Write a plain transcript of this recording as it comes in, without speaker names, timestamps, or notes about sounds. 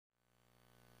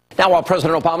Now, while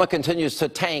President Obama continues to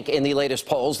tank in the latest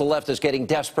polls, the left is getting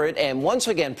desperate and once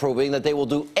again proving that they will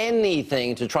do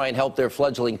anything to try and help their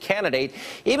fledgling candidate,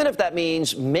 even if that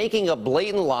means making up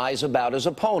blatant lies about his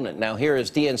opponent. Now, here is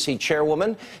DNC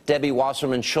chairwoman Debbie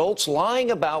Wasserman Schultz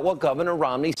lying about what Governor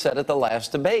Romney said at the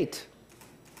last debate.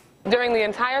 During the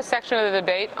entire section of the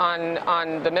debate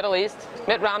on the Middle East,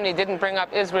 Mitt Romney didn't bring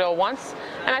up Israel once,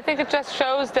 and I think it just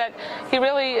shows that he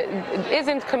really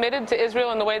isn't committed to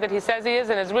Israel in the way that he says he is,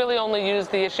 and has really only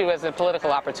used the issue as a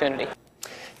political opportunity.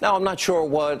 Now, I'm not sure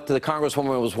what the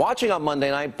Congresswoman was watching on Monday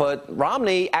night, but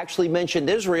Romney actually mentioned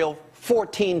Israel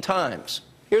 14 times.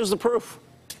 Here's the proof.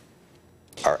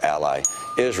 Our ally,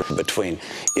 Israel, between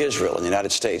Israel and the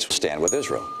United States, stand with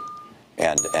Israel.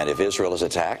 And if Israel is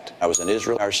attacked, I was in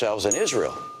Israel, ourselves in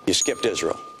Israel. You skipped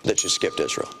Israel. That you skipped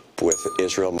Israel. With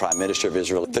Israel, Prime Minister of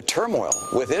Israel, the turmoil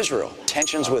with Israel,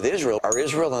 tensions with Israel. Are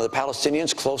Israel and the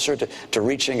Palestinians closer to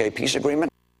reaching a peace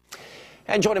agreement?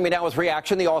 And joining me now with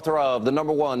reaction, the author of the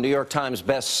 #1 New York Times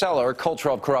bestseller, Culture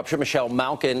of Corruption, Michelle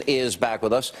Malkin, is back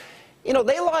with us. You know,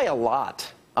 they lie a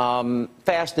lot.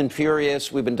 Fast and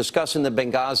furious. We've been discussing the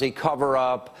Benghazi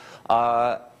cover-up.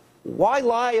 Why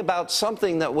lie about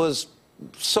something that was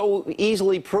so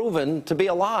easily proven to be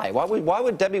a lie? Why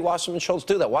would Debbie Wasserman Schultz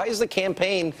do that? Why is the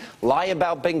campaign lie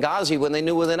about Benghazi when they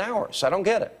knew within hours? I don't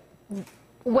get it.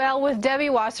 Well, with Debbie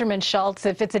Wasserman Schultz,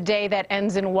 if it's a day that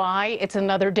ends in Y, it's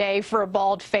another day for a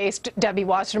bald-faced Debbie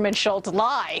Wasserman Schultz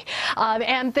lie.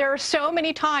 And there are so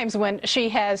many times when she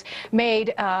has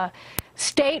made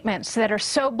statements that are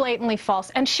so blatantly false,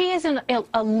 and she is in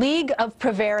a league of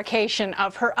prevarication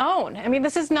of her own. I mean,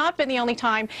 this has not been the only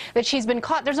time that she's been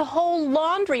caught. There's a whole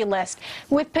laundry list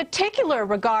with particular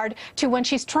regard to when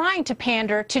she's trying to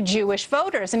pander to Jewish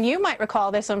voters. And you might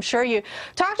recall this, I'm sure you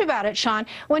talked about it, Sean,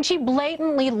 when she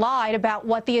blatantly lied about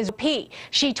what the Israeli.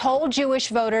 She told Jewish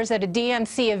voters at a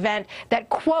DNC event that,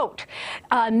 quote,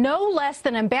 no less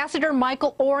than Ambassador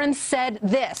Michael Oren said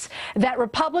this, that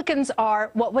Republicans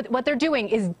are, what they're doing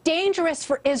is dangerous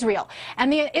for Israel.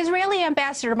 And the Israeli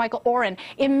ambassador, Michael Oren,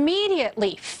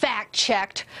 immediately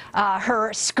fact-checked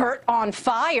her skirt on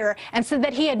fire and said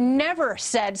that he had never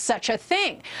said such a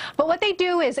thing. But what they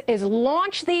do is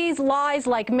launch these lies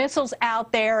like missiles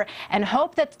out there and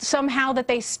hope that somehow that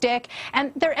they stick.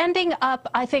 And they're ending up,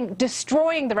 I think,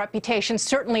 destroying the reputation,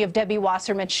 certainly, of Debbie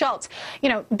Wasserman Schultz. You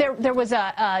know, there was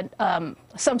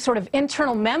some sort of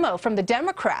internal memo from the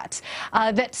Democrats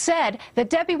that said that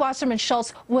Debbie Wasserman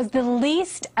Schultz was the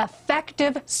least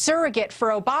effective surrogate for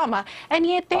Obama, and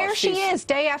yet there she is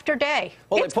day after day.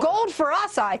 Well, it's gold for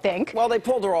us, I think. Well, they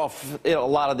pulled her off a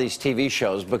lot of these TV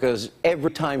shows because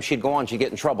every time she'd go on, she'd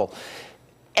get in trouble.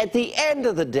 At the end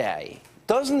of the day,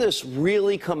 doesn't this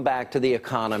really come back to the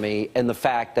economy and the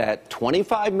fact that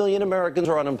 25 million Americans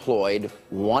are unemployed,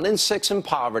 1 in 6 in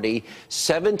poverty,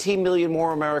 17 million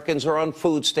more Americans are on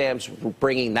food stamps,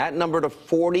 bringing that number to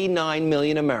 49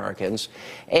 million Americans.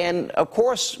 And, of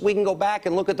course, we can go back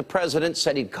and look at the president,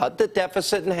 said he'd cut the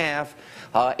deficit in half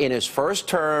in his first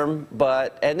term.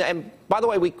 And by the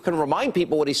way, we can remind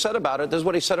people what he said about it. This is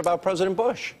what he said about President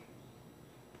Bush.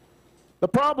 The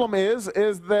problem is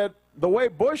that the way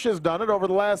Bush has done it over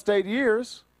the last 8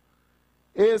 years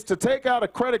is to take out a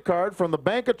credit card from the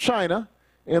Bank of China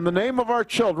in the name of our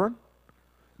children,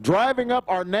 driving up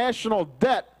our national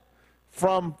debt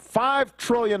from $5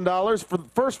 trillion for the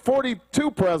first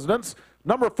 42 presidents.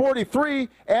 Number 43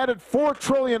 added $4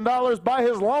 trillion by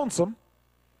his lonesome,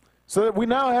 so that we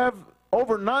now have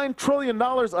over $9 trillion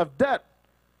of debt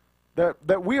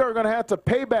that we are going to have to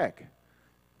pay back.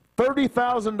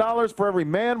 $30,000 for every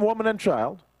man, woman, and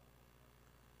child.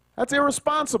 That's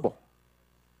irresponsible.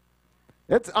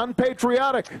 It's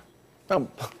unpatriotic.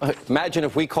 Imagine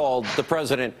if we called the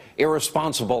president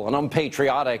irresponsible and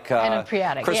unpatriotic.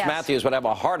 Chris Matthews would have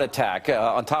a heart attack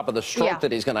on top of the stroke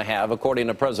that he's going to have, according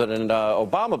to President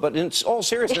Obama. But in all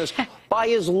seriousness, by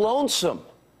his lonesome,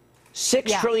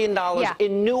 $6 trillion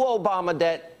in new Obama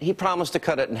debt, he promised to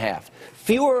cut it in half.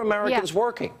 Fewer Americans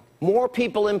working, more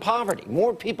people in poverty,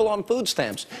 more people on food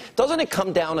stamps. Doesn't it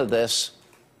come down to this?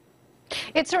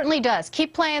 It certainly does.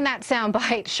 Keep playing that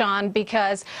soundbite, Sean,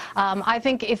 because I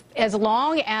think as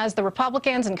long as the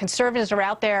Republicans and conservatives are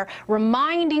out there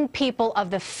reminding people of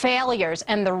the failures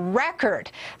and the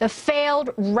record, the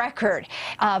failed record,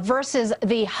 versus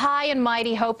the high and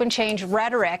mighty hope and change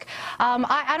rhetoric,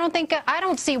 I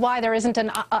don't see why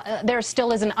there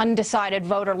still is an undecided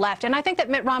voter left. And I think that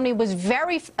Mitt Romney was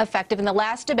very effective in the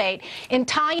last debate in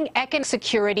tying economic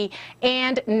security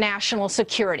and national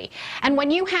security. And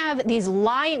when you have these these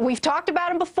lying, we've talked about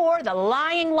them before, the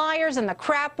lying liars and the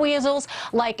crap weasels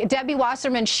like Debbie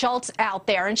Wasserman Schultz out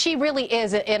there. And she really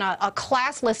is in a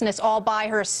classlessness all by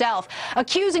herself,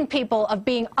 accusing people of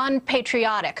being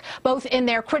unpatriotic, both in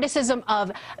their criticism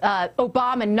of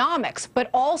Obamonomics, but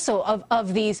also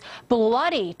of these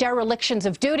bloody derelictions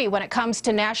of duty when it comes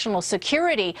to national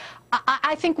security.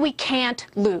 I think we can't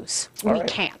lose. We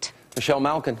can't. Michelle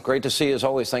Malkin, great to see you as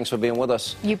always. Thanks for being with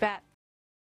us. You bet.